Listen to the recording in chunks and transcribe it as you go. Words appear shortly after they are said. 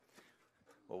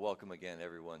Well, welcome again,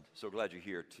 everyone. So glad you're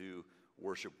here to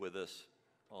worship with us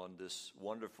on this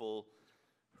wonderful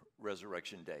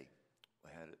Resurrection Day.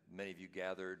 We had many of you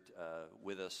gathered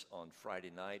with us on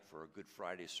Friday night for a Good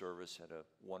Friday service. Had a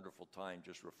wonderful time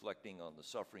just reflecting on the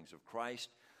sufferings of Christ,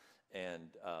 and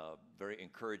very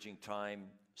encouraging time,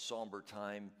 somber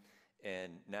time.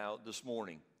 And now this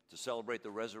morning, to celebrate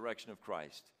the resurrection of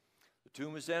Christ. The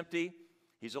tomb is empty.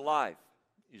 He's alive.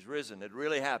 He's risen. It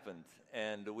really happened.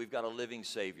 And we've got a living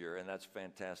Savior, and that's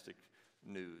fantastic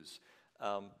news.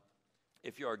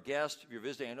 If you're a guest, if you're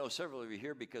visiting, I know several of you are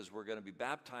here because we're going to be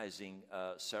baptizing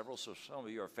several. So some of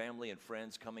you are family and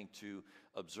friends coming to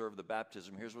observe the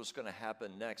baptism. Here's what's going to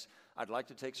happen next. I'd like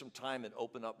to take some time and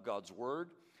open up God's Word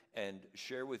and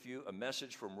share with you a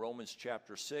message from Romans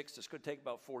chapter 6. It's going to take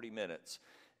about 40 minutes.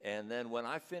 And then when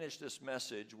I finish this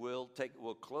message, we'll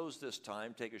close this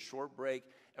time, take a short break,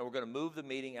 and we're going to move the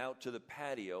meeting out to the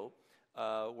patio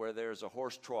where there's a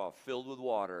horse trough filled with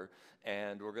water,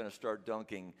 and we're going to start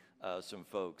dunking some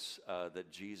folks that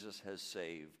Jesus has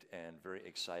saved, and very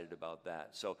excited about that.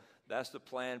 So that's the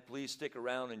plan. Please stick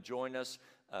around and join us.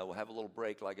 We'll have a little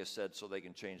break, like I said, so they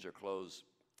can change their clothes,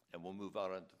 and we'll move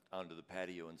out onto the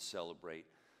patio and celebrate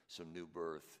some new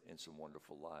birth in some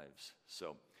wonderful lives.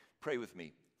 So pray with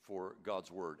me for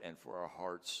God's Word and for our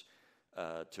hearts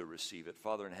to receive it.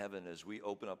 Father in heaven, as we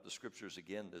open up the Scriptures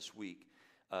again this week,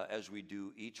 as we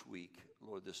do each week,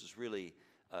 Lord, this is really,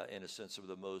 in a sense, of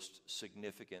the most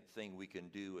significant thing we can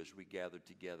do as we gather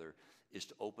together, is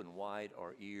to open wide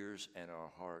our ears and our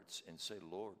hearts and say,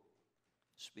 Lord,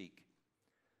 speak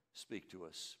to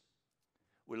us.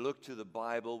 We look to the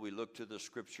Bible, we look to the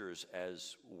Scriptures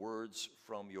as words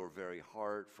from your very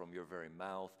heart, from your very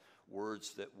mouth,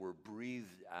 words that were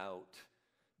breathed out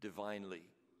divinely,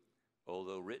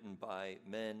 although written by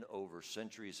men over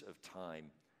centuries of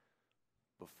time.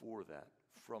 Before that,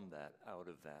 from that, out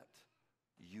of that,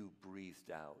 you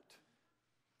breathed out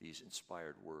these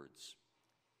inspired words.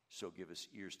 So give us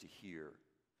ears to hear,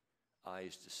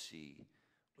 eyes to see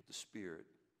what the Spirit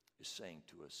is saying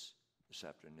to us this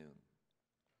afternoon.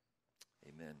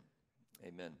 Amen.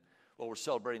 Amen. Well, we're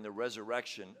celebrating the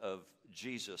resurrection of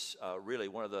Jesus, really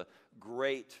one of the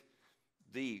greatest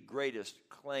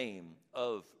claim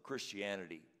of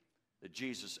Christianity, that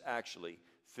Jesus actually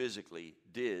physically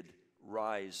did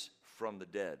rise from the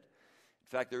dead. In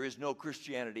fact, there is no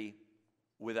Christianity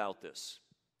without this.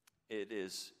 It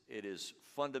is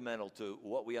fundamental to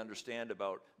what we understand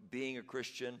about being a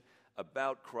Christian,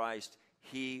 about Christ.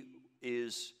 He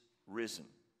is risen.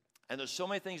 And there's so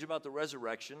many things about the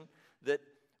resurrection that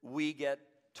we get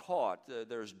taught.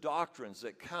 There's doctrines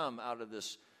that come out of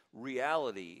this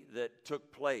reality that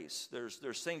took place. There's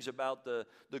things about the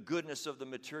goodness of the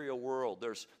material world.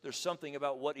 There's something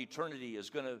about what eternity is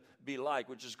going to be like,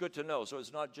 which is good to know. So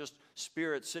it's not just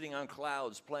spirits sitting on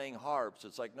clouds playing harps.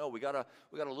 It's like, no, we got a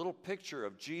little picture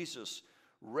of Jesus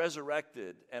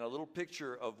resurrected and a little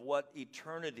picture of what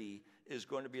eternity is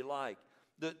going to be like.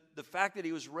 The fact that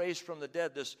he was raised from the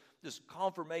dead, this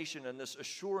confirmation and this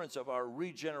assurance of our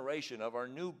regeneration, of our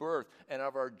new birth, and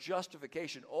of our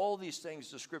justification, all these things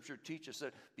the Scripture teaches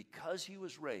that because he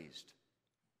was raised,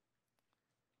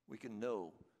 we can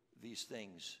know these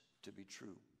things to be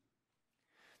true.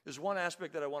 There's one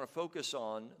aspect that I want to focus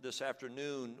on this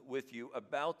afternoon with you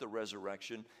about the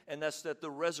resurrection, and that's that the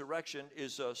resurrection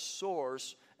is a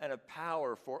source and a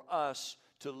power for us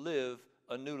to live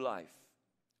a new life.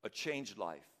 A changed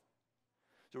life.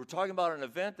 So we're talking about an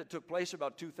event that took place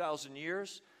about 2,000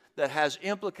 years that has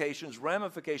implications,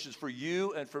 ramifications for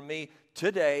you and for me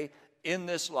today in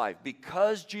this life.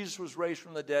 Because Jesus was raised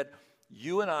from the dead,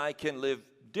 you and I can live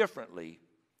differently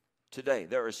today.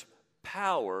 There is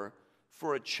power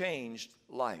for a changed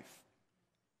life.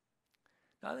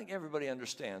 Now, I think everybody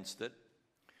understands that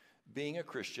being a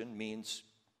Christian means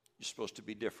you're supposed to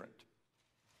be different.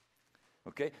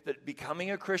 Okay, that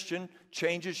becoming a Christian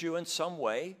changes you in some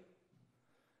way.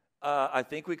 I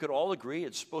think we could all agree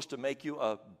it's supposed to make you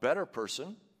a better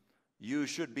person. You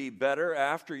should be better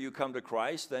after you come to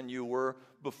Christ than you were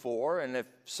before. And if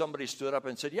somebody stood up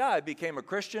and said, yeah, I became a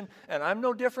Christian and I'm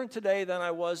no different today than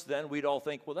I was then, we'd all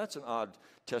think, well, that's an odd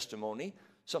testimony.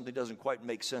 Something doesn't quite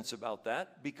make sense about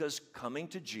that, because coming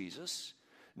to Jesus,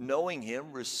 knowing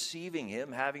him, receiving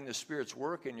him, having the Spirit's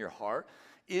work in your heart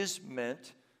is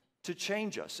meant to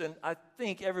change us. And I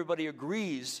think everybody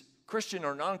agrees, Christian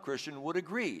or non-Christian would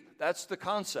agree. That's the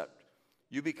concept.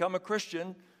 You become a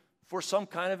Christian for some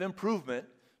kind of improvement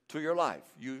to your life.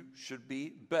 You should be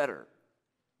better.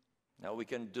 Now we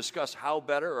can discuss how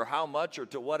better or how much or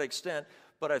to what extent,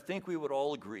 but I think we would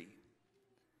all agree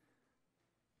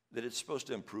that it's supposed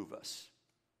to improve us.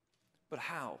 But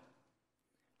how?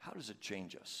 how does it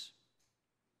change us?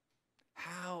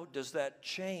 How does that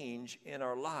change in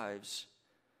our lives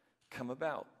come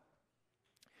about?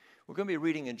 We're going to be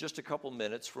reading in just a couple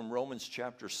minutes from Romans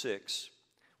chapter 6.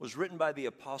 It was written by the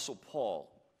Apostle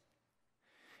Paul.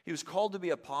 He was called to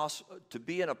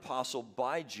be an apostle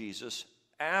by Jesus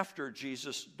after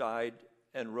Jesus died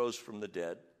and rose from the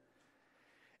dead.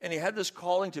 And he had this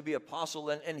calling to be apostle,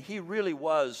 and he really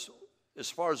was, as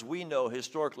far as we know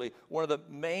historically, one of the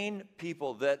main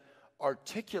people that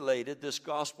articulated this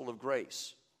gospel of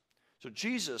grace. So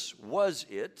Jesus was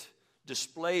it,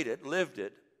 displayed it, lived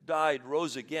it, died,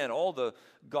 rose again. All the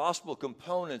gospel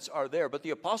components are there. But the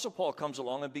Apostle Paul comes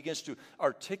along and begins to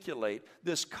articulate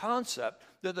this concept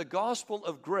that the gospel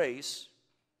of grace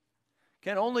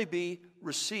can only be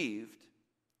received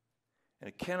and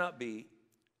it cannot be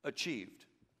achieved.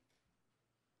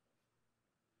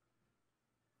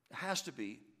 It has to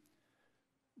be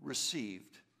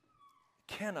received.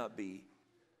 It cannot be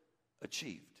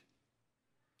achieved.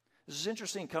 This is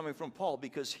interesting coming from Paul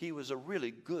because he was a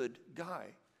really good guy.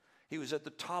 He was at the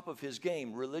top of his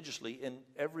game religiously in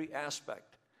every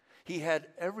aspect. He had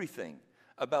everything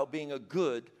about being a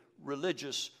good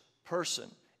religious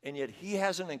person. And yet he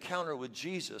has an encounter with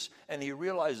Jesus and he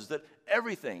realizes that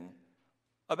everything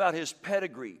about his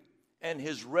pedigree and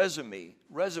his resume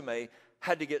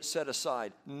had to get set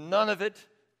aside. None of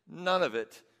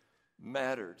it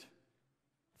mattered.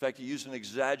 In fact, he used an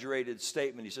exaggerated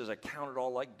statement. He says, I count it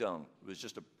all like dung. It was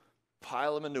just a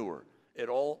pile of manure. It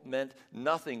all meant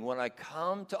nothing when I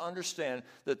come to understand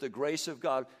that the grace of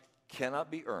God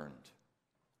cannot be earned.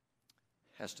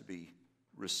 It has to be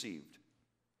received.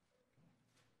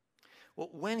 Well,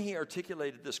 when he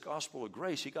articulated this gospel of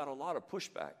grace, he got a lot of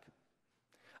pushback.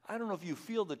 I don't know if you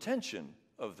feel the tension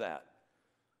of that,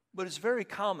 but it's very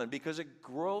common because it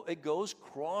goes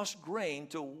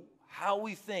cross-grained to how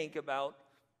we think about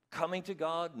coming to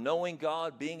God, knowing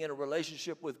God, being in a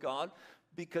relationship with God,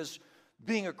 because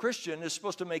being a Christian is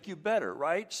supposed to make you better,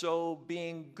 right? So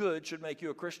being good should make you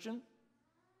a Christian?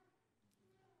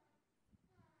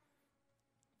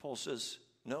 Paul says,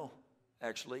 no,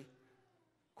 actually,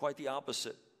 quite the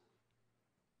opposite.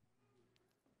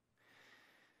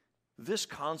 This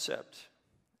concept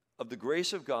of the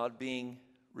grace of God being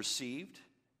received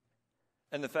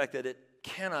and the fact that it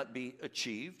cannot be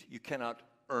achieved, you cannot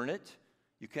earn it,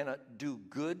 you cannot do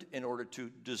good in order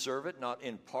to deserve it, not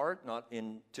in part, not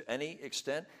to any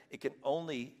extent. It can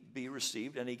only be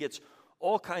received. And he gets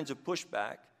all kinds of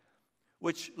pushback,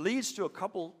 which leads to a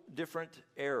couple different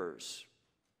errors.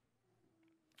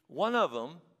 One of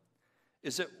them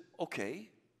is that, okay,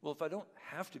 well, if I don't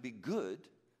have to be good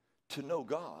to know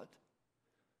God,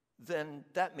 then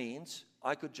that means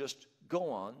I could just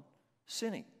go on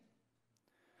sinning.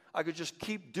 I could just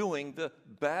keep doing the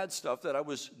bad stuff that I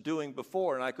was doing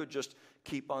before, and I could just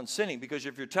keep on sinning. Because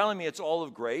if you're telling me it's all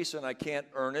of grace and I can't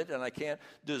earn it and I can't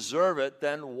deserve it,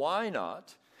 then why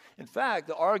not? In fact,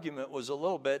 the argument was a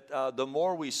little bit, the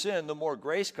more we sin, the more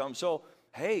grace comes. So,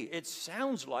 hey, it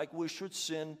sounds like we should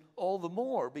sin all the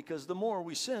more, because the more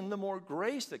we sin, the more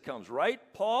grace that comes. Right,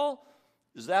 Paul?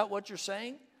 Is that what you're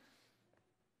saying?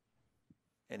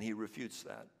 And he refutes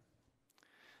that.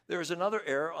 There is another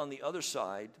error on the other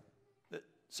side that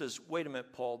says, wait a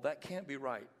minute, Paul, that can't be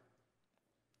right.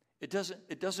 It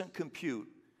doesn't compute.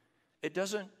 It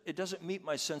doesn't meet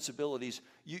my sensibilities.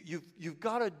 You've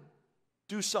got to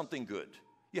do something good.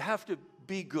 You have to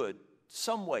be good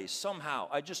some way, somehow.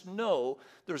 I just know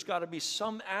there's got to be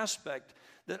some aspect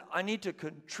that I need to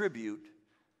contribute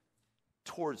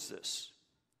towards this.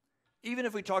 Even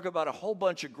if we talk about a whole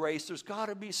bunch of grace, there's got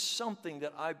to be something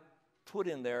that I put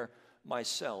in there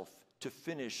myself to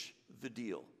finish the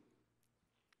deal.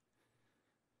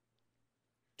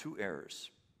 Two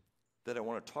errors that I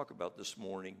want to talk about this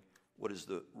morning. What is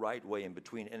the right way in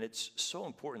between? And it's so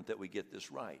important that we get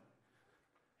this right.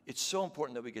 It's so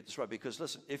important that we get this right, because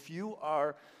listen, if you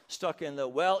are stuck in the,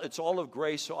 well, it's all of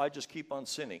grace, so I just keep on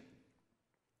sinning.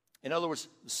 In other words,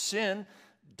 sin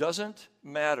doesn't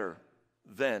matter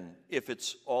then if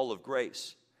it's all of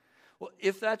grace. Well,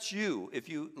 if that's you, if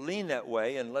you lean that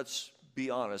way, and let's be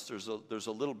honest, there's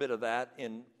a little bit of that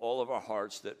in all of our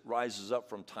hearts that rises up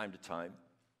from time to time.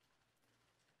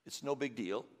 It's no big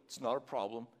deal. It's not a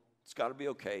problem. It's got to be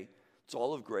okay. It's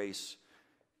all of grace.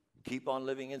 Keep on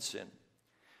living in sin.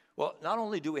 Well, not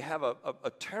only do we have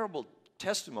a terrible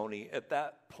testimony at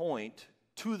that point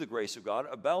to the grace of God,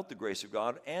 about the grace of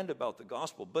God, and about the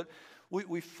gospel, but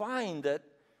we find that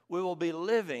we will be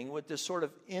living with this sort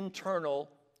of internal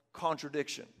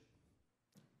contradiction.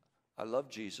 I love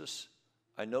Jesus.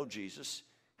 I know Jesus.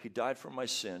 He died for my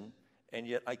sin, and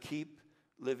yet I keep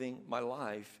living my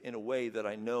life in a way that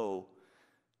I know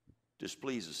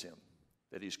displeases him,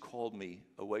 that he's called me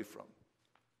away from.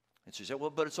 And so you say, well,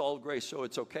 but it's all grace, so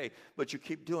it's okay. But you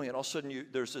keep doing it. All of a sudden,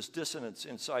 there's this dissonance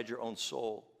inside your own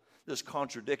soul, this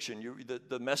contradiction.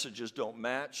 The messages don't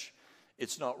match.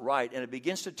 It's not right. And it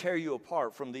begins to tear you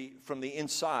apart from the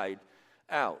inside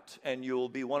out. And you'll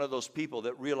be one of those people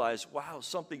that realize, wow,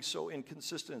 something's so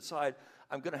inconsistent inside.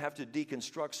 I'm going to have to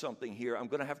deconstruct something here. I'm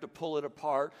going to have to pull it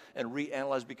apart and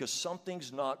reanalyze because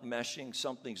something's not meshing,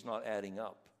 something's not adding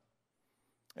up.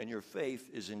 And your faith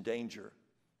is in danger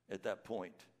at that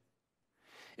point.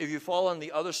 If you fall on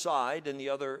the other side and the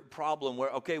other problem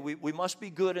where, okay, we must be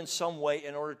good in some way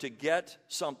in order to get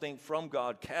something from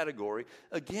God category,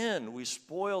 again, we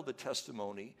spoil the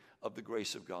testimony of the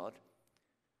grace of God.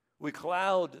 We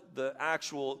cloud the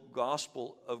actual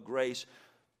gospel of grace,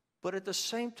 but at the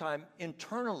same time,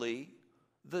 internally,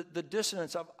 the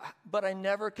dissonance of, but I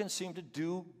never can seem to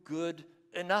do good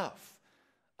enough.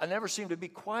 I never seem to be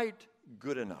quite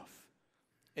good enough.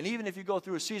 And even if you go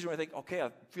through a season where I think, okay,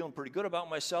 I'm feeling pretty good about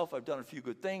myself, I've done a few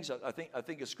good things, I think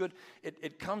it's good,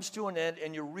 it comes to an end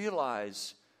and you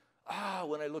realize,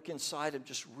 when I look inside, I'm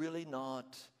just really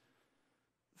not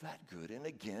that good. And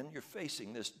again, you're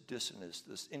facing this dissonance,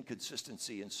 this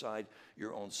inconsistency inside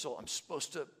your own soul. I'm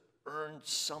supposed to earn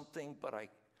something, but I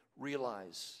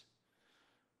realize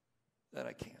that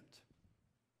I can't.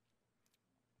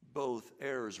 Both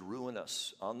errors ruin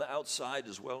us on the outside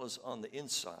as well as on the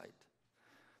inside.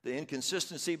 The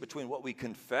inconsistency between what we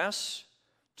confess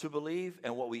to believe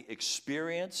and what we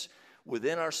experience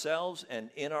within ourselves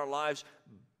and in our lives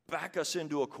back us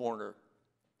into a corner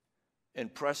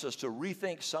and press us to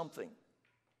rethink something.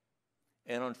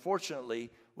 And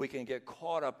unfortunately, we can get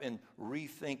caught up in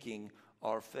rethinking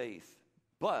our faith.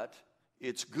 But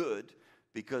it's good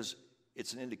because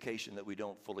it's an indication that we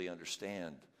don't fully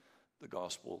understand the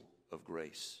gospel of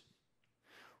grace.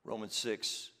 Romans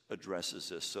 6 addresses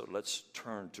this. So let's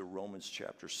turn to Romans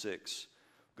chapter 6.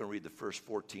 I'm going to read the first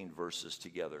 14 verses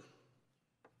together.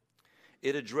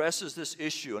 It addresses this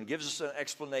issue and gives us an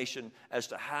explanation as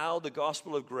to how the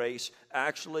gospel of grace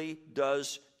actually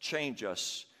does change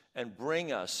us and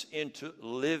bring us into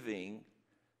living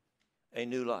a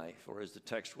new life, or as the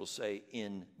text will say,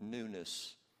 in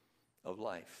newness of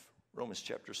life. Romans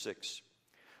chapter 6.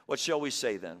 What shall we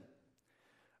say then?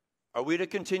 Are we to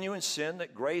continue in sin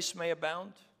that grace may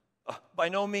abound? By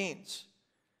no means.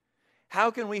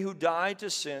 How can we who died to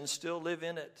sin still live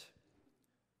in it?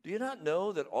 Do you not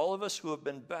know that all of us who have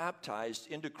been baptized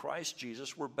into Christ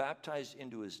Jesus were baptized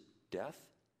into his death?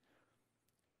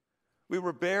 We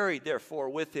were buried, therefore,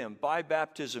 with him by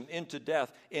baptism into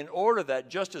death, in order that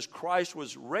just as Christ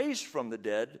was raised from the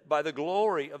dead by the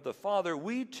glory of the Father,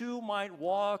 we too might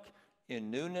walk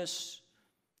in newness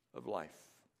of life.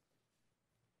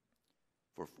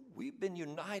 For if we've been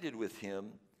united with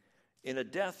him in a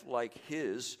death like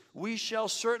his, we shall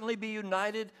certainly be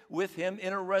united with him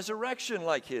in a resurrection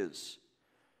like his.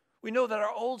 We know that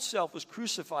our old self was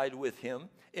crucified with him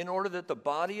in order that the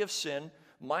body of sin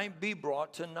might be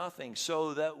brought to nothing,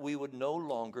 so that we would no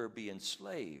longer be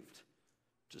enslaved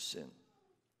to sin.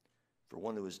 For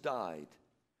one who has died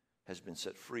has been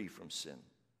set free from sin.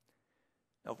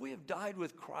 Now, if we have died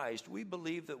with Christ, we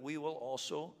believe that we will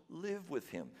also live with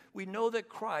him. We know that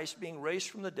Christ, being raised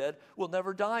from the dead, will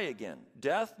never die again.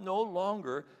 Death no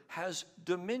longer has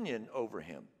dominion over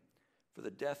him. For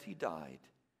the death he died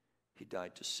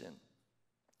to sin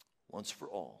once for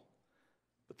all.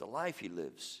 But the life he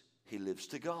lives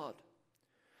to God.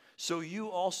 So you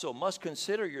also must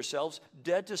consider yourselves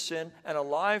dead to sin and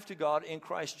alive to God in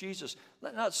Christ Jesus.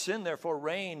 Let not sin, therefore,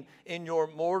 reign in your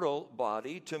mortal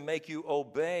body to make you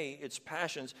obey its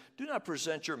passions. Do not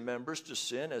present your members to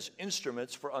sin as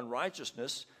instruments for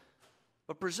unrighteousness,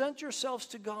 but present yourselves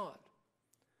to God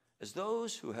as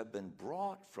those who have been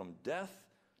brought from death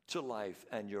to life,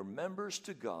 and your members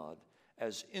to God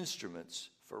as instruments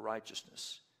for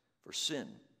righteousness. For sin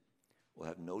will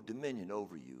have no dominion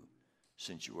over you,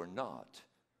 since you are not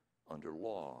under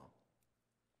law,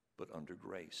 but under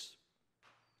grace.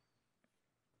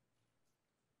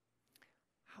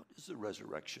 How does the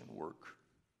resurrection work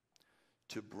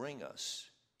to bring us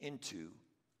into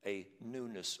a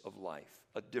newness of life,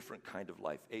 a different kind of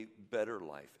life, a better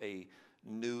life, a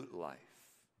new life?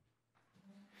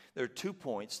 There are 2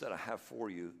 points that I have for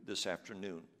you this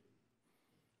afternoon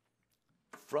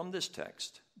from this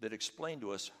text that explain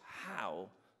to us how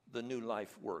the new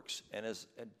life works. And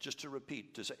just to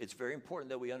repeat, it's very important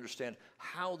that we understand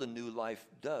how the new life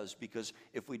does, because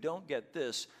if we don't get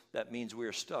this, that means we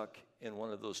are stuck in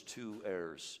one of those 2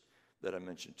 errors that I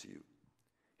mentioned to you.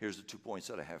 Here's the 2 points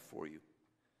that I have for you.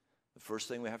 The first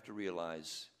thing we have to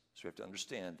realize is we have to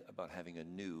understand about having a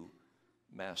new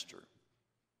master.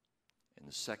 And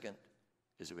the second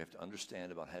is that we have to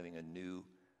understand about having a new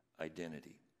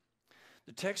identity.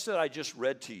 The text that I just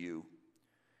read to you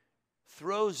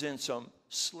throws in some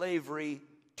slavery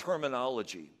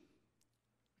terminology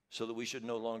so that we should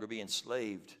no longer be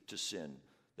enslaved to sin,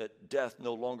 that death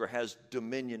no longer has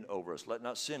dominion over us. Let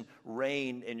not sin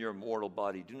reign in your mortal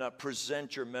body. Do not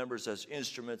present your members as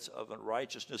instruments of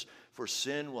unrighteousness, for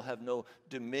sin will have no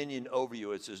dominion over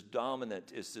you. It's this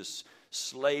dominant, it's this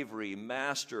slavery,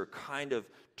 master kind of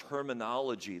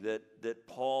terminology that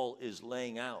Paul is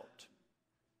laying out.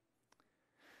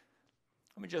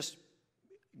 Let me just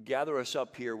gather us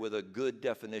up here with a good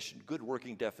definition, good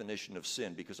working definition of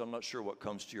sin, because I'm not sure what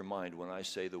comes to your mind when I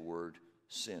say the word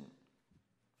sin.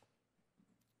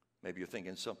 Maybe you're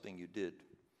thinking something you did,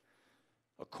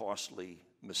 a costly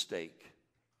mistake,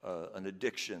 an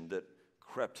addiction that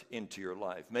crept into your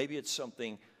life. Maybe it's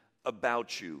something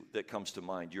about you that comes to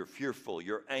mind. You're fearful,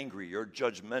 you're angry, you're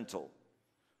judgmental.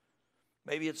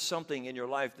 Maybe it's something in your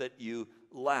life that you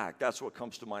lack. That's what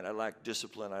comes to mind. I lack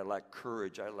discipline, I lack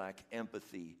courage, I lack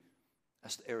empathy.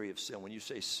 That's the area of sin. When you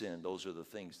say sin, those are the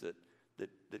things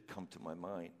that come to my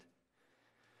mind.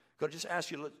 Could I just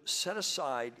ask you to set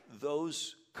aside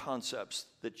those concepts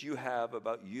that you have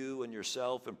about you and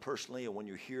yourself and personally, and when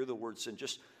you hear the word sin,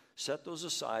 just set those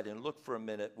aside and look for a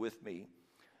minute with me.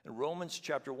 In Romans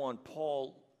chapter 1,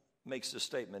 Paul makes this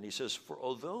statement. He says, "For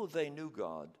although they knew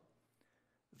God,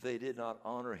 they did not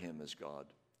honor him as God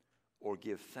or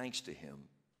give thanks to him,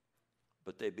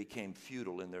 but they became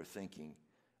futile in their thinking,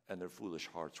 and their foolish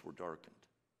hearts were darkened."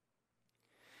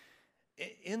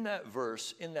 In that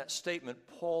verse, in that statement,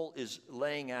 Paul is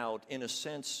laying out, in a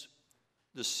sense,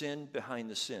 the sin behind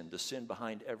the sin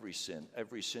behind every sin.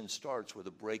 Every sin starts with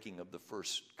a breaking of the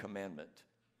first commandment.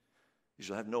 You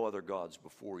shall have no other gods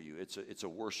before you. It's a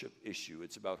worship issue.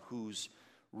 It's about who's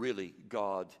really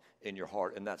God in your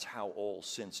heart, and that's how all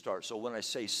sin starts. So when I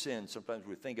say sin, sometimes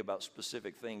we think about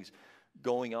specific things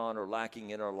going on or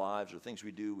lacking in our lives, or things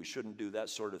we do, we shouldn't do, that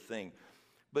sort of thing.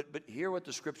 But hear what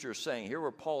the scripture is saying. Hear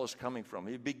where Paul is coming from.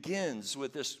 He begins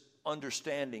with this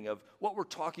understanding of what we're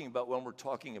talking about when we're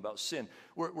talking about sin.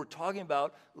 We're talking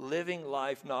about living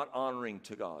life not honoring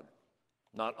to God,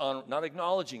 not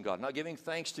acknowledging God, not giving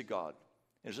thanks to God.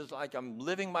 It's just like I'm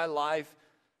living my life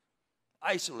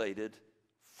isolated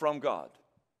from God.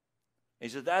 And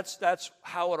he said that's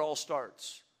how it all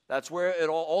starts. That's where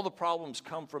all the problems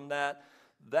come from.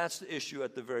 That's the issue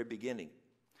at the very beginning.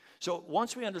 So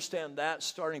once we understand that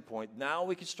starting point, now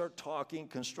we can start talking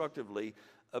constructively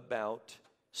about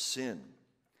sin.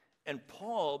 And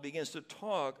Paul begins to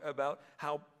talk about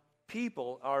how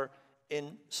people are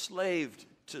enslaved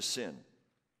to sin.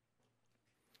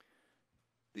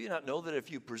 Do you not know that if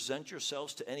you present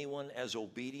yourselves to anyone as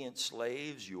obedient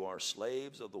slaves, you are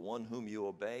slaves of the one whom you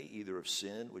obey, either of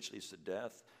sin, which leads to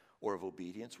death, or of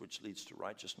obedience, which leads to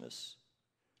righteousness?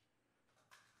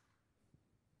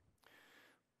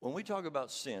 When we talk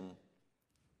about sin,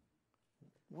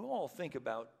 we'll all think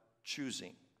about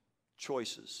choosing,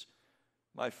 choices.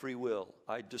 My free will.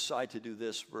 I decide to do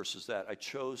this versus that. I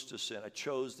chose to sin. I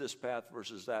chose this path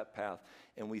versus that path.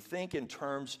 And we think in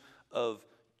terms of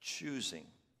choosing.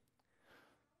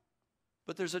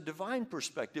 But there's a divine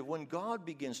perspective. When God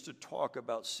begins to talk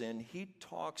about sin, he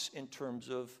talks in terms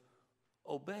of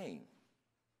obeying.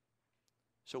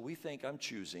 So we think I'm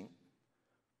choosing.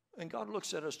 And God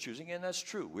looks at us choosing, and that's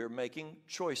true. We're making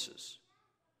choices.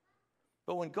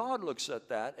 But when God looks at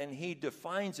that and he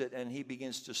defines it and he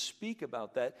begins to speak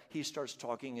about that, he starts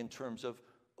talking in terms of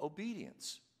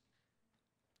obedience.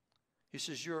 He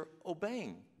says, you're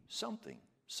obeying something,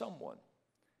 someone.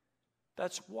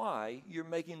 That's why you're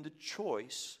making the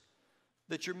choice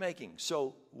that you're making.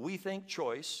 So we think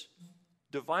choice.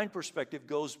 Divine perspective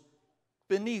goes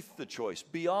beneath the choice,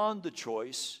 beyond the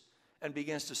choice, and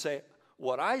begins to say,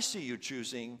 what I see you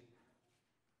choosing,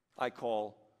 I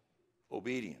call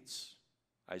obedience.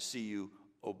 I see you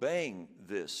obeying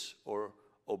this or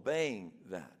obeying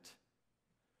that.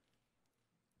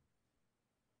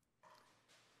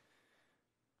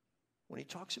 When he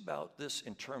talks about this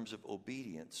in terms of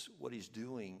obedience, what he's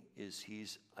doing is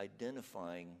he's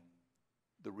identifying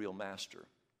the real master.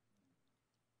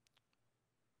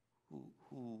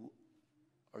 Who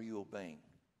are you obeying?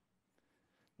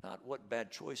 Not what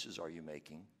bad choices are you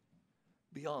making.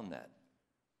 Beyond that,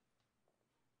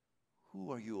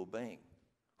 who are you obeying?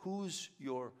 Who's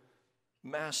your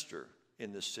master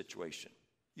in this situation?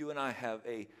 You and I have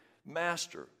a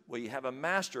master. Well, you have a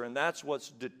master, and that's what's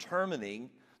determining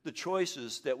the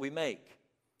choices that we make.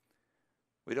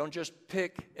 We don't just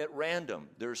pick at random.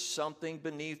 There's something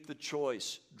beneath the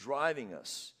choice driving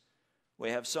us.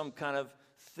 We have some kind of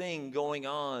thing going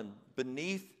on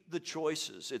beneath the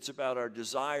choices. It's about our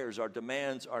desires, our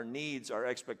demands, our needs, our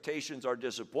expectations, our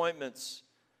disappointments.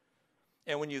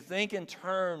 And when you think in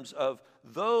terms of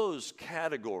those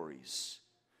categories,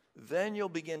 then you'll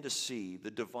begin to see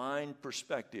the divine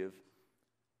perspective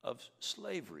of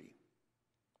slavery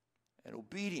and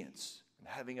obedience and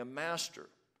having a master.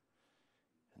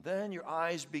 And then your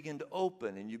eyes begin to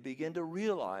open and you begin to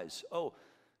realize, oh,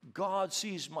 God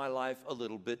sees my life a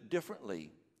little bit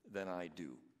differently than I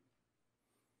do.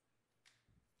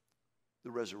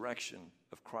 The resurrection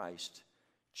of Christ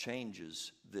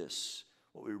changes this.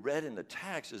 What we read in the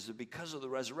text is that because of the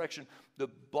resurrection, the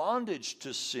bondage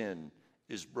to sin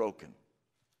is broken.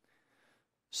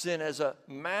 Sin as a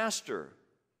master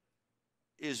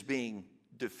is being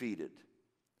defeated.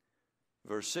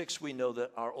 Verse 6, we know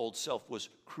that our old self was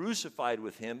crucified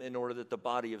with him in order that the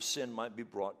body of sin might be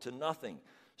brought to nothing,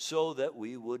 so that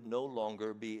we would no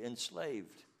longer be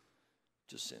enslaved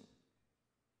to sin.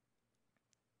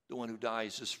 The one who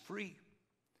dies is free.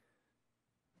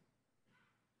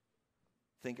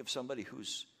 Think of somebody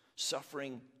who's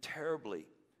suffering terribly,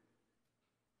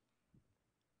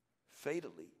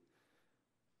 fatally,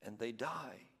 and they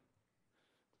die.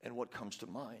 And what comes to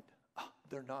mind?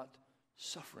 They're not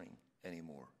suffering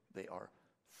anymore. They are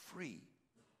free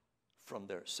from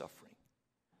their suffering.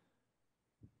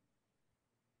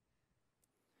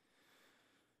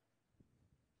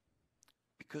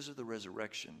 Because of the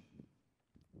resurrection,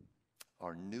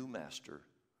 our new master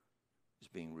is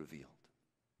being revealed.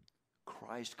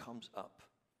 Christ comes up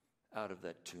out of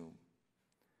that tomb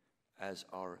as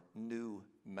our new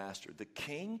master. The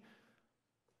king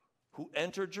who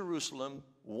entered Jerusalem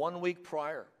 1 week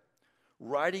prior,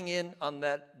 riding in on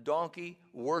that donkey,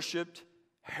 worshiped,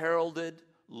 heralded,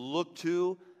 looked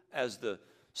to as the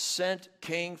sent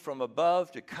king from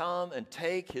above to come and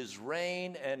take his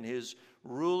reign and his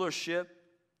rulership,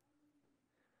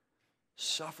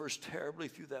 suffers terribly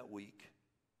through that week,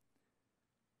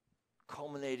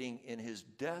 culminating in his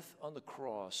death on the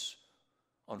cross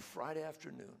on Friday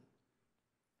afternoon.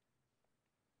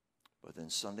 But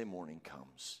then Sunday morning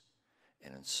comes,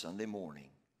 and on Sunday morning,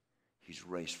 he's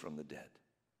raised from the dead.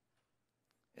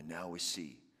 And now we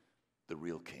see the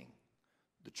real king,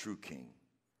 the true king,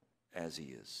 as he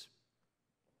is.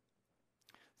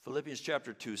 Philippians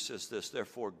chapter 2 says this,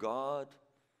 therefore God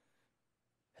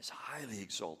has highly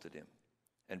exalted him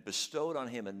and bestowed on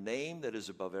him a name that is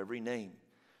above every name,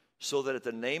 so that at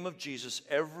the name of Jesus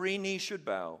every knee should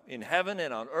bow, in heaven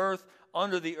and on earth,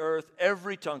 under the earth,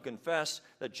 every tongue confess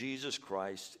that Jesus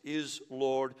Christ is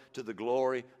Lord, to the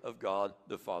glory of God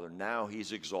the Father. Now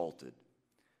he's exalted.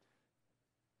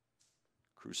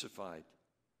 Crucified,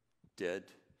 dead,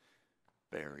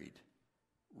 buried,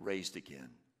 raised again,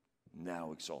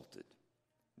 now exalted.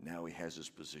 Now he has his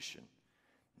position.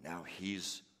 Now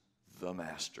he's the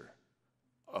master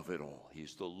of it all.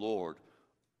 He's the Lord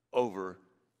over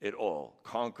it all.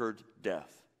 Conquered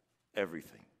death,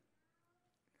 everything.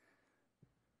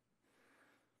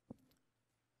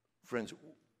 Friends,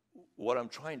 what I'm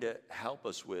trying to help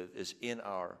us with is in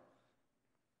our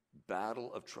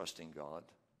battle of trusting God,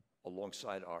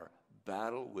 alongside our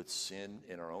battle with sin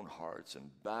in our own hearts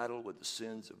and battle with the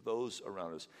sins of those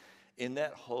around us, in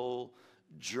that whole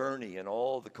journey and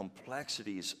all the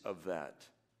complexities of that,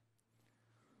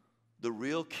 the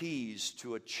real keys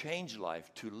to a changed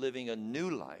life, to living a new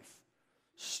life,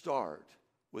 start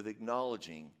with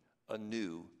acknowledging a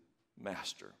new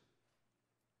master.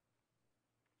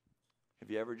 Have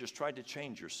you ever just tried to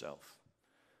change yourself?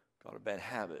 Got a bad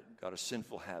habit, got a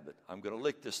sinful habit. I'm going to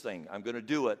lick this thing. I'm going to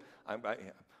do it. I'm going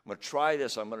to try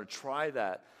this. I'm going to try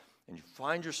that. And you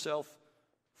find yourself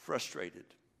frustrated.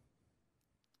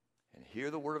 And here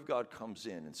the Word of God comes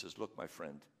in and says, look, my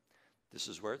friend, this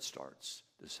is where it starts.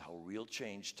 This is how real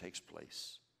change takes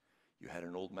place. You had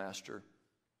an old master.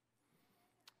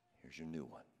 Here's your new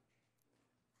one.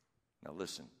 Now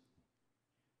listen,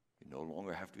 you no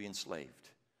longer have to be enslaved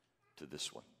to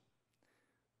this one.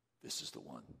 This is the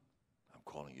one I'm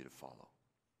calling you to follow.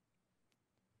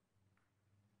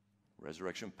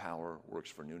 Resurrection power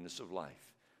works for newness of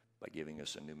life by giving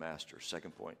us a new master.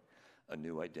 Second point, a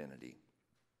new identity.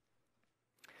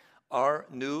 Our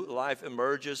new life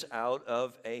emerges out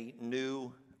of a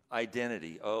new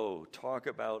identity. Oh, talk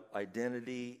about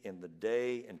identity in the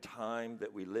day and time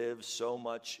that we live. So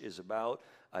much is about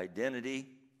identity.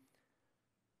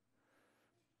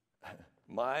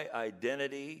 My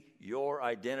identity, your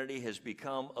identity has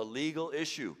become a legal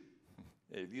issue.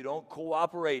 If you don't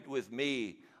cooperate with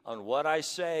me, on what I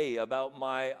say about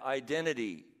my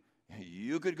identity,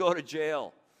 you could go to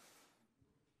jail.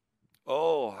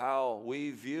 Oh, how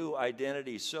we view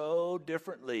identity so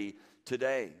differently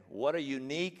today. What a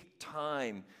unique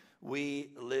time we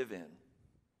live in.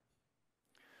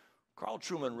 Carl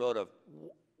Trueman wrote a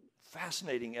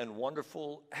fascinating and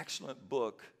wonderful, excellent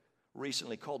book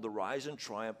recently called The Rise and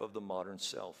Triumph of the Modern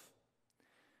Self.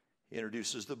 He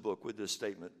introduces the book with this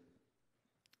statement.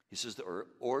 He says, the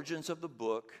origins of the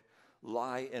book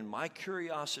lie in my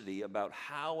curiosity about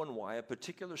how and why a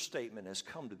particular statement has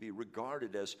come to be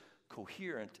regarded as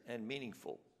coherent and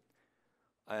meaningful.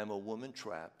 I am a woman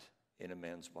trapped in a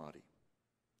man's body.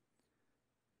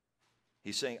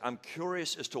 He's saying, I'm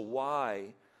curious as to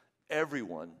why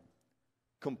everyone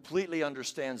completely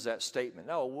understands that statement.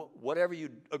 Now, whatever you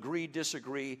agree,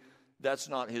 disagree, that's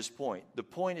not his point. The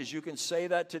point is you can say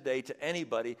that today to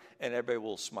anybody, and everybody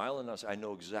will smile and say, I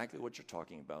know exactly what you're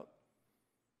talking about.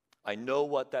 I know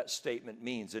what that statement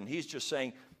means. And he's just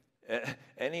saying,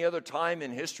 any other time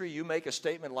in history you make a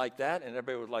statement like that, and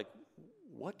everybody was like,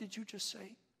 what did you just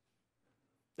say?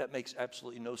 That makes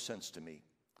absolutely no sense to me.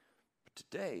 But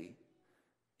today,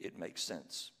 it makes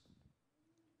sense.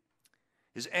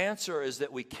 His answer is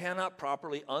that we cannot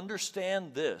properly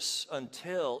understand this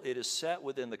until it is set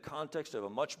within the context of a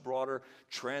much broader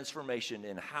transformation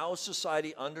in how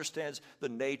society understands the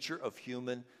nature of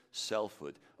human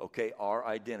selfhood. Okay, our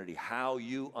identity, how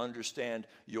you understand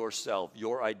yourself,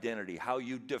 your identity, how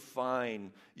you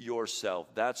define yourself.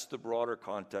 That's the broader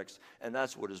context, and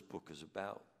that's what his book is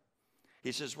about.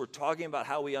 He says we're talking about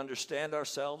how we understand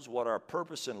ourselves, what our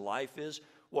purpose in life is,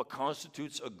 what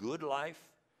constitutes a good life.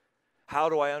 How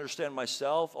do I understand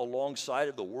myself alongside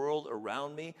of the world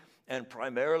around me? And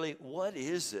primarily, what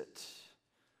is it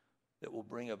that will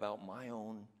bring about my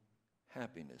own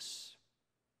happiness?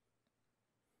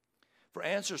 For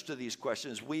answers to these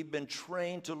questions, we've been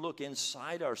trained to look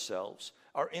inside ourselves,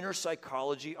 our inner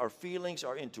psychology, our feelings,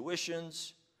 our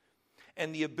intuitions,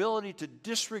 and the ability to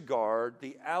disregard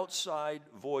the outside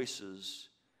voices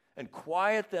and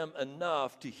quiet them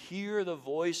enough to hear the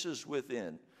voices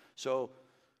within. So,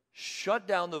 shut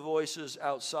down the voices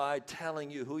outside telling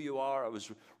you who you are. I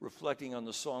was reflecting on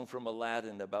the song from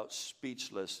Aladdin about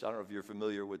Speechless. I don't know if you're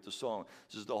familiar with the song.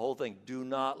 This is the whole thing. Do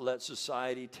not let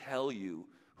society tell you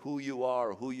who you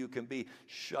are, who you can be.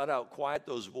 Shut out, quiet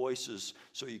those voices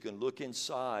so you can look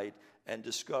inside and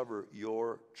discover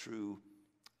your true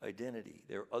identity.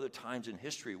 There are other times in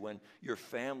history when your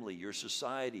family, your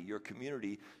society, your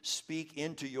community speak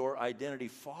into your identity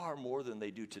far more than they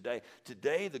do today.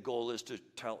 Today, the goal is to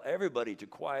tell everybody to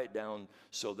quiet down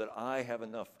so that I have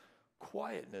enough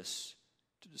quietness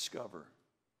to discover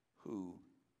who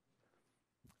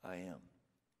I am.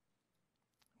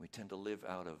 We tend to live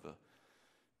out of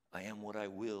I am what I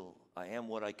will. I am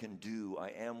what I can do. I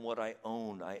am what I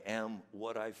own. I am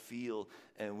what I feel.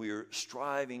 And we're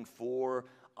striving for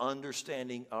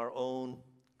understanding our own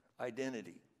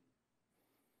identity.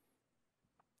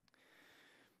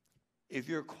 If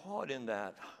you're caught in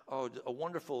that, a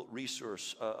wonderful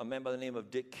resource, a man by the name of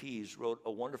Dick Keyes wrote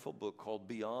a wonderful book called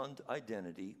Beyond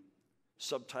Identity,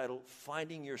 subtitled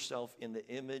Finding Yourself in the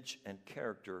Image and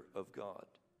Character of God.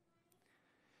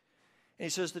 And he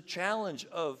says the challenge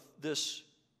of this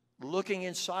looking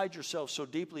inside yourself so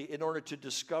deeply in order to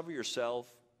discover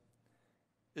yourself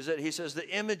is that he says the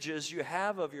images you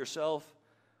have of yourself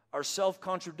are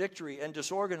self-contradictory and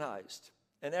disorganized,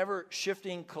 an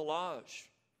ever-shifting collage.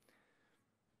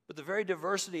 But the very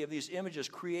diversity of these images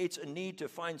creates a need to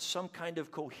find some kind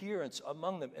of coherence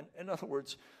among them. In other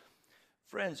words,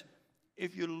 friends,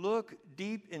 if you look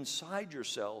deep inside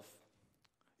yourself,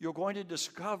 you're going to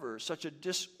discover such a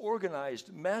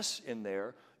disorganized mess in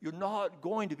there, you're not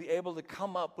going to be able to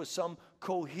come up with some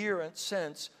coherent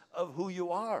sense of who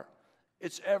you are.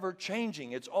 It's ever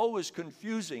changing. It's always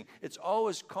confusing. It's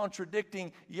always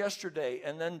contradicting yesterday.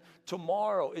 And then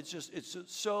tomorrow, it's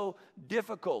so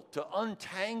difficult to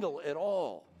untangle it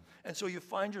all. And so you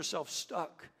find yourself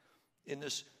stuck in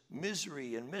this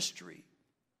misery and mystery.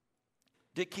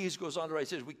 Dick Keyes goes on to write,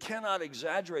 he says, we cannot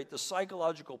exaggerate the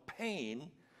psychological pain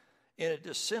in a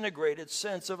disintegrated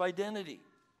sense of identity.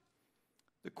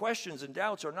 The questions and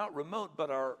doubts are not remote, but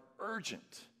are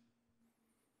urgent.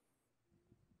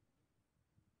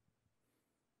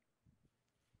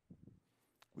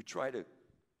 We try to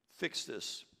fix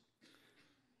this.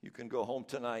 You can go home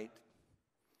tonight.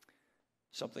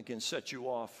 Something can set you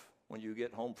off when you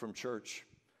get home from church,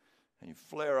 and you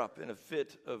flare up in a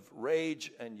fit of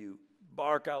rage, and you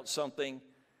bark out something,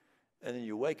 and then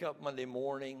you wake up Monday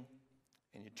morning,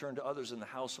 and you turn to others in the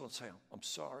household and say, I'm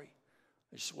sorry,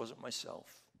 I just wasn't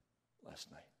myself last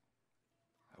night.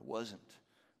 I I wasn't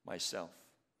myself.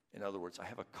 In other words, I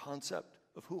have a concept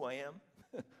of who I am.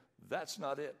 That's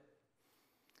not it.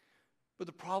 But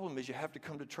the problem is you have to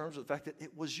come to terms with the fact that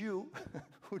it was you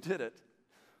who did it.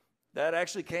 That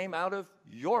actually came out of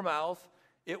your mouth.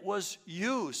 It was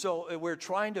you. So we're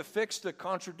trying to fix the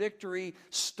contradictory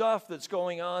stuff that's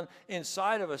going on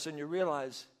inside of us, and you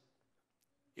realize,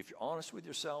 if you're honest with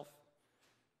yourself,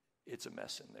 it's a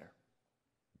mess in there.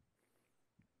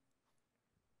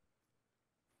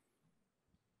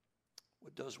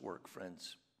 What does work,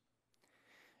 friends,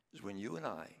 is when you and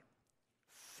I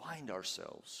find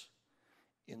ourselves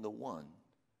in the one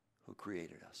who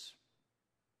created us.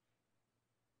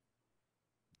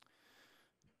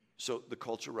 So the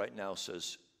culture right now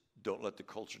says, don't let the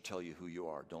culture tell you who you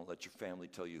are. Don't let your family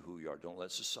tell you who you are. Don't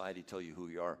let society tell you who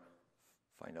you are.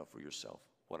 Find out for yourself.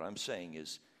 What I'm saying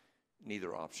is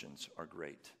neither options are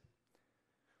great.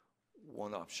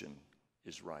 One option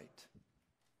is right.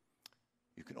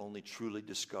 You can only truly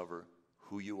discover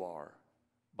who you are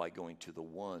by going to the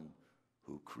one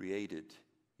who created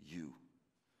you.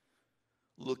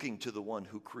 Looking to the one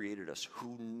who created us,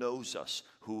 who knows us,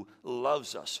 who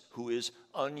loves us, who is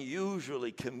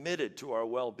unusually committed to our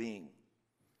well-being.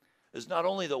 It's not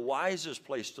only the wisest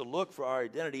place to look for our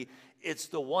identity, it's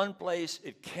the one place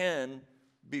it can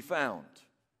be found.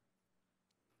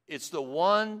 It's the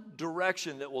one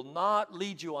direction that will not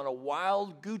lead you on a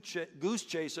wild goose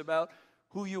chase about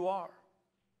who you are.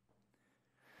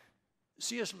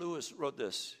 C.S. Lewis wrote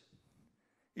this.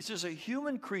 He says, a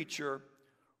human creature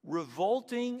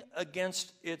revolting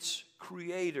against its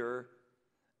creator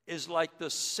is like the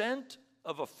scent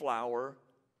of a flower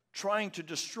trying to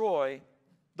destroy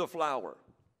the flower.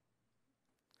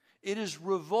 It is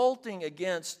revolting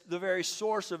against the very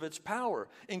source of its power,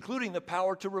 including the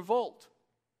power to revolt.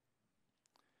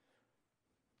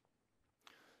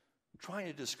 Trying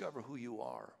to discover who you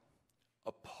are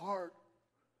apart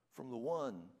from the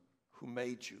one who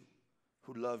made you,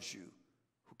 who loves you,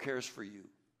 who cares for you,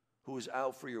 who is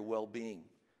out for your well-being,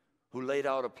 who laid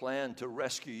out a plan to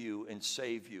rescue you and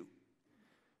save you.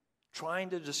 Trying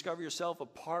to discover yourself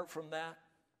apart from that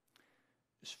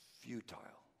is futile.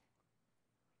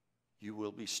 You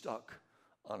will be stuck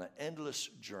on an endless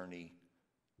journey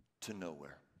to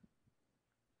nowhere.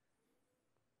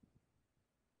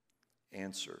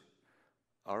 Answer: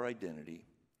 our identity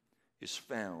is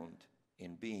found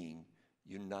in being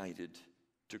united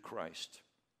to Christ.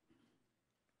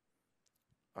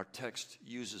 Our text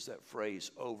uses that phrase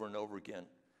over and over again.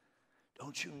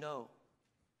 Don't you know?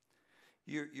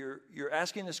 You're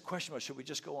asking this question, should we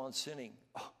just go on sinning?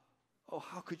 Oh,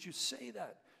 how could you say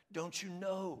that? Don't you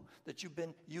know that you've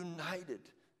been united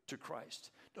to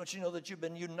Christ? Don't you know that you've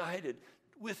been united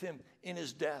with him in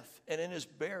his death and in his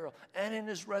burial and in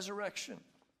his resurrection?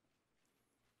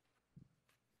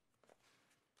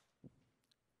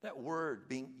 That word,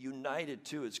 being united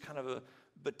to, it's kind of a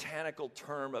botanical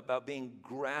term about being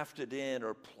grafted in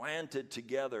or planted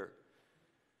together.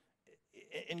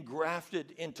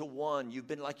 Engrafted into one. You've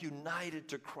been like united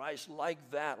to Christ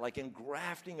like that, like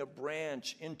engrafting a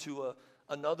branch into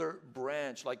another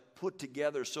branch, like put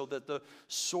together so that the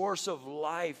source of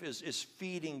life is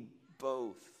feeding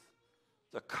both.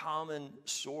 The common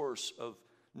source of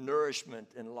nourishment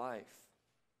and life.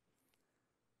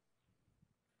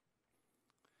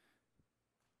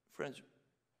 Friends,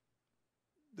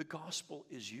 the gospel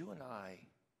is you and I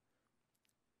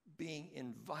being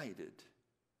invited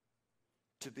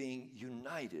to being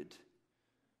united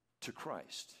to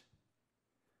Christ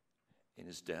in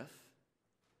his death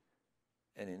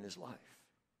and in his life.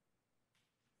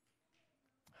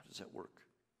 How does that work?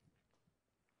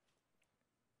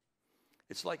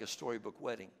 It's like a storybook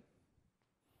wedding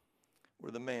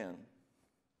where the man,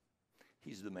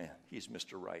 he's the man, he's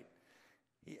Mr. Right.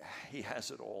 He has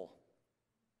it all.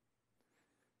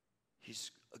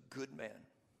 He's a good man.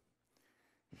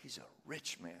 He's a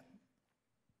rich man.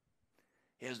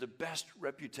 He has the best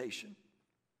reputation.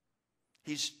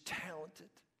 He's talented.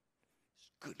 He's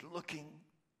good looking.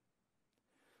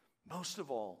 Most of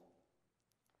all,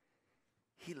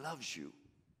 he loves you.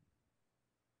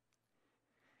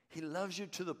 He loves you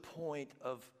to the point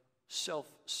of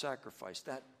self-sacrifice,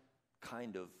 that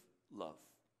kind of love.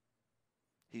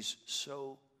 He's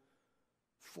so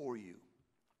for you.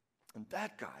 And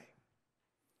that guy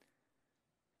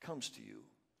comes to you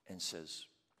and says,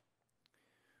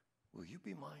 will you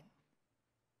be mine?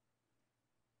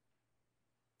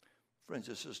 Friends,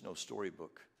 this is no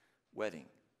storybook wedding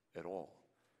at all.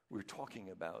 We're talking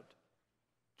about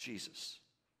Jesus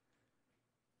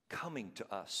coming to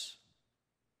us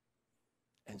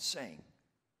and saying,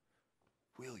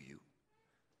 will you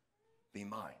be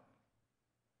mine?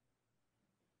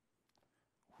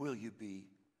 will you be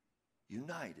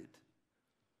united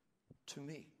to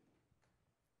me?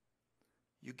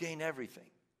 You gain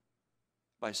everything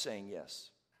by saying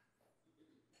yes.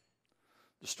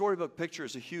 The storybook picture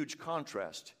is a huge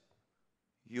contrast.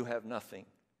 You have nothing.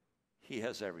 He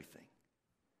has everything.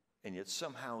 And yet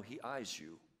somehow he eyes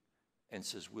you and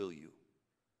says, will you?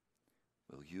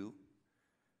 Will you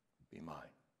be mine?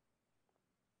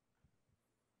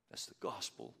 That's the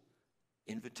gospel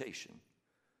invitation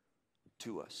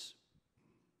to us.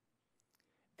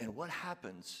 And what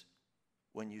happens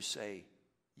when you say,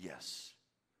 yes,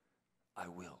 I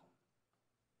will?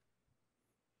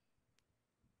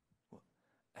 Well,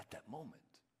 at that moment,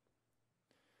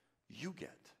 you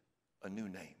get a new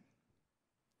name.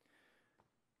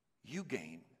 You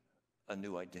gain a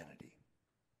new identity.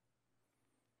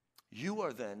 You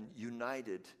are then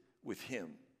united with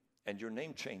him, and your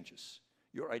name changes.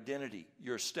 Your identity,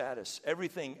 your status,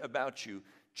 everything about you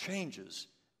changes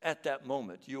at that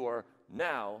moment. You are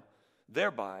now,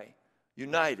 thereby,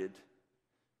 united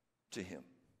to him.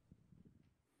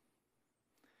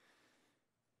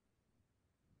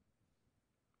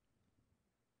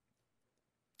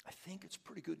 I think it's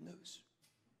pretty good news.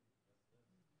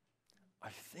 I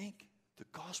think the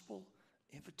gospel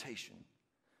invitation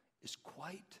is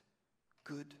quite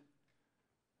good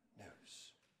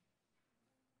news.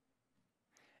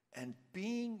 And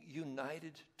being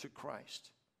united to Christ.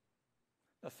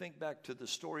 Now think back to the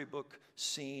storybook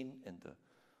scene and the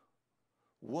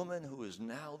woman who is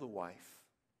now the wife.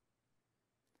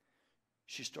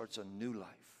 She starts a new life,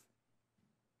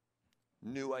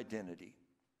 new identity.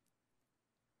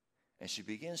 And she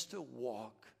begins to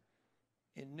walk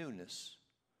in newness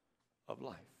of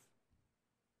life.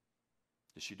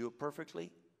 Does she do it perfectly?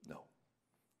 No.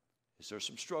 Is there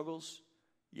some struggles?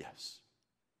 Yes.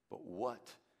 But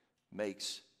what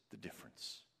makes the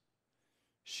difference?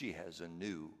 She has a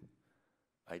new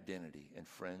identity. And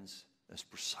friends, that's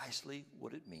precisely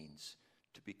what it means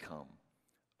to become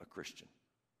a Christian.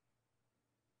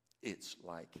 It's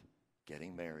like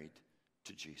getting married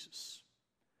to Jesus.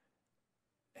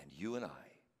 And you and I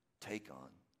take on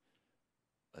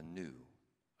a new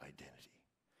identity.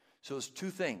 So it's two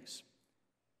things.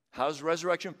 How does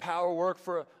resurrection power work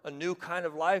for a new kind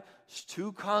of life? It's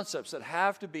two concepts that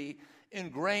have to be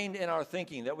ingrained in our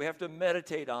thinking, that we have to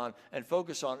meditate on and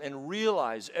focus on and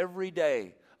realize every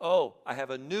day. Oh, I have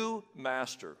a new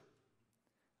master.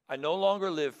 I no longer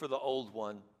live for the old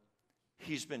one.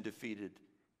 He's been defeated.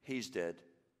 He's dead.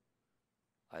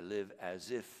 I live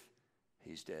as if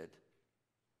he's dead.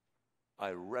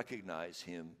 I recognize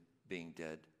him being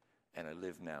dead, and I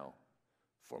live now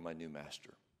for my new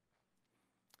master.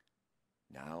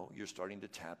 Now you're starting to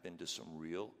tap into some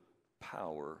real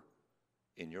power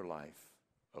in your life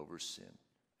over sin.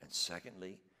 And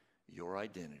secondly, your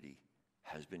identity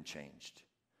has been changed.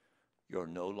 You're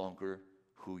no longer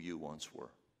who you once were.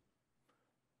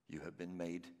 You have been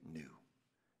made new.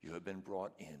 You have been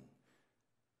brought in.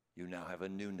 You now have a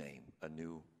new name, a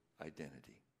new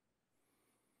identity.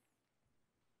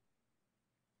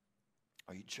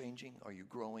 Are you changing? Are you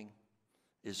growing?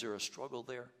 Is there a struggle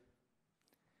there?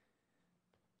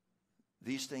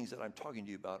 These things that I'm talking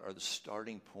to you about are the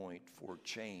starting point for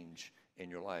change in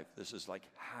your life. This is like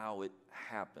how it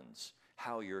happens,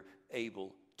 how you're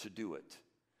able to do it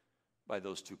by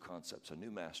those two concepts, a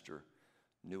new master,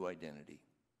 new identity.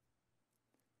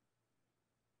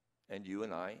 And you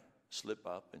and I slip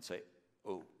up and say,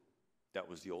 oh, that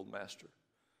was the old master.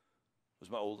 It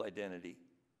was my old identity.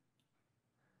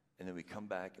 And then we come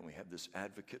back and we have this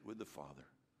advocate with the Father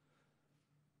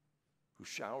who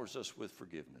showers us with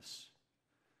forgiveness.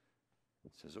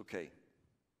 Says, okay,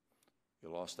 you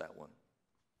lost that one.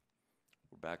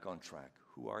 We're back on track.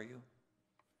 Who are you?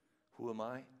 Who am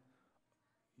I?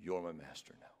 You're my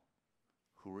master now.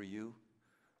 Who are you?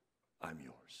 I'm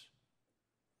yours.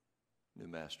 New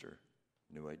master,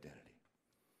 new identity.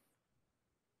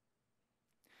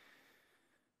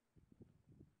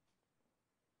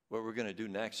 What we're going to do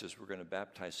next is we're going to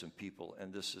baptize some people,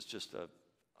 and this is just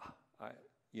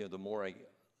the more I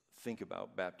think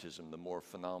about baptism, the more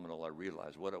phenomenal I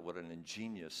realize what an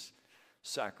ingenious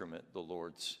sacrament the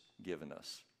Lord's given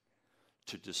us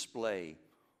to display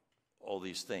all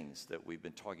these things that we've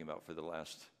been talking about for the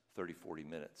last 30, 40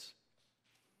 minutes.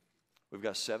 We've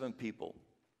got 7 people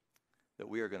that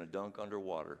we are going to dunk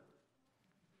underwater.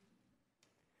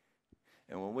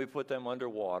 And when we put them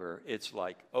underwater, it's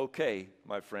like, okay,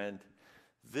 my friend,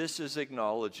 this is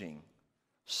acknowledging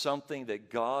something that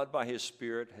God by his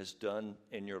Spirit has done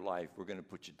in your life. We're going to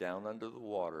put you down under the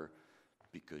water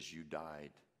because you died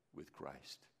with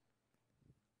Christ.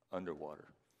 Underwater.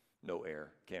 No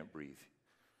air. Can't breathe.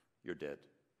 You're dead.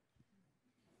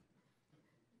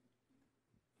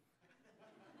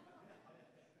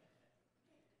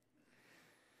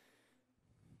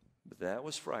 That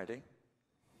was Friday.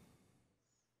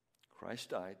 Christ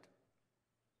died.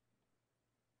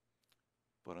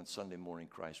 But on Sunday morning,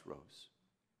 Christ rose.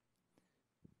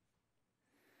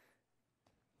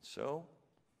 So,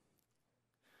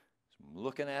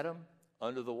 looking at him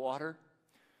under the water,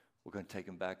 we're going to take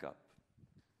him back up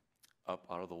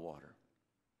out of the water.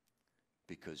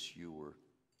 Because you were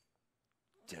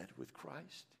dead with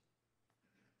Christ.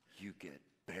 You get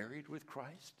buried with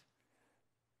Christ.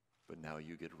 But now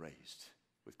you get raised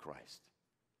with Christ.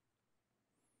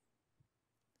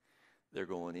 They're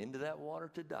going into that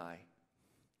water to die.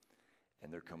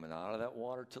 And they're coming out of that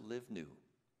water to live new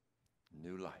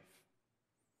life.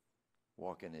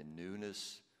 Walking in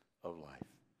newness of life.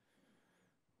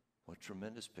 What a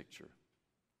tremendous picture.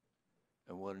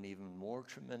 And what an even more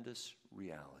tremendous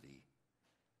reality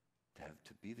to have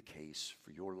to be the case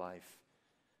for your life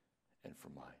and for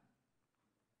mine.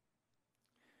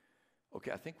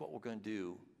 Okay, I think what we're going to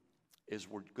do is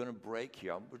we're going to break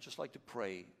here. I would just like to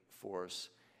pray for us.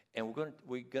 And we're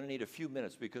going to need a few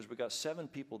minutes because we've got 7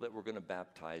 people that we're going to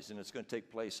baptize. And it's going to take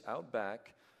place out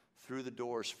back, through the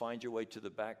doors. Find your way to the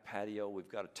back patio. We've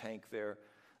got a tank there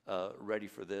ready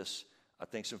for this. I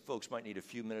think some folks might need a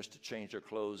few minutes to change their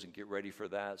clothes and get ready for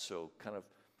that. So kind of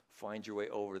find your way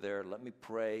over there. Let me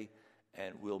pray,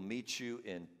 and we'll meet you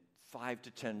in 5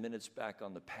 to 10 minutes back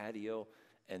on the patio.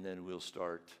 And then we'll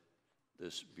start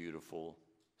this beautiful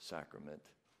sacrament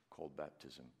called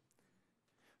baptism.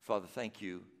 Father, thank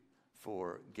you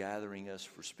for gathering us,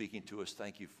 for speaking to us.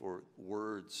 Thank you for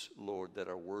words, Lord, that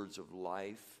are words of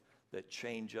life, that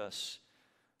change us.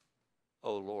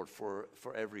 Oh, Lord, for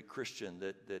every Christian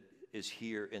that is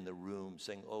here in the room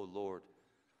saying, oh, Lord,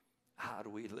 how do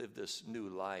we live this new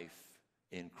life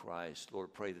in Christ?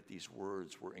 Lord, pray that these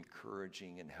words were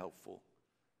encouraging and helpful.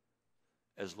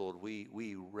 As, Lord,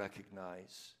 we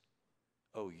recognize,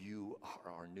 oh, you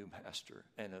are our new master,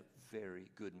 and a very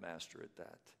good master at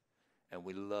that. And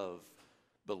we love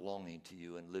belonging to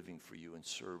you and living for you and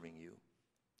serving you.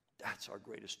 That's our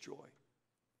greatest joy.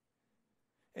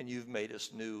 And you've made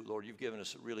us new, Lord. You've given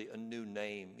us really a new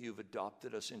name. You've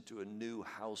adopted us into a new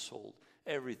household.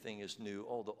 Everything is new.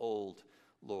 All the old,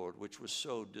 Lord, which was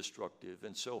so destructive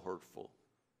and so hurtful.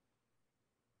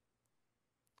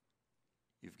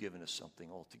 You've given us something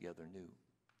altogether new.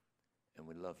 And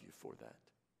we love you for that,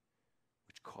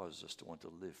 which causes us to want to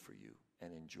live for you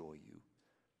and enjoy you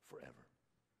forever.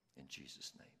 In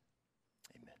Jesus'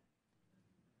 name, amen.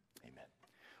 Amen.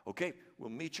 Okay, we'll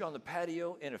meet you on the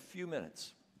patio in a few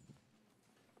minutes.